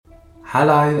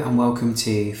Hello and welcome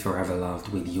to Forever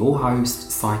Loved with your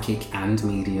host, psychic and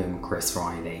medium Chris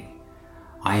Riley.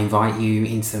 I invite you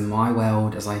into my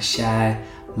world as I share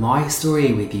my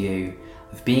story with you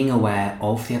of being aware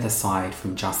of the other side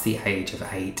from just the age of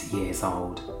 8 years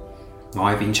old.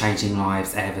 I've been changing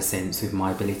lives ever since with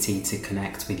my ability to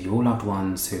connect with your loved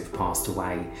ones who have passed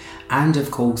away and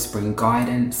of course bring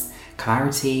guidance,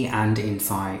 clarity and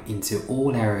insight into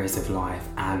all areas of life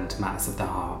and matters of the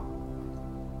heart.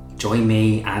 Join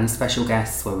me and special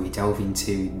guests where we delve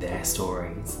into their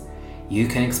stories. You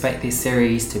can expect this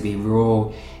series to be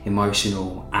raw,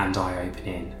 emotional and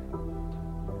eye-opening.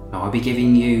 Now I'll be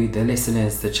giving you, the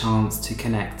listeners, the chance to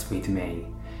connect with me.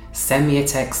 Send me a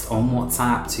text on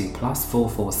WhatsApp to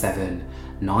 +447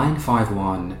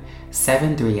 951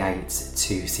 738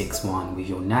 261 with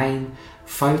your name,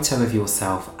 photo of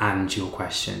yourself and your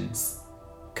questions.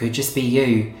 Could just be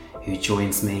you who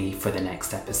joins me for the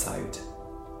next episode.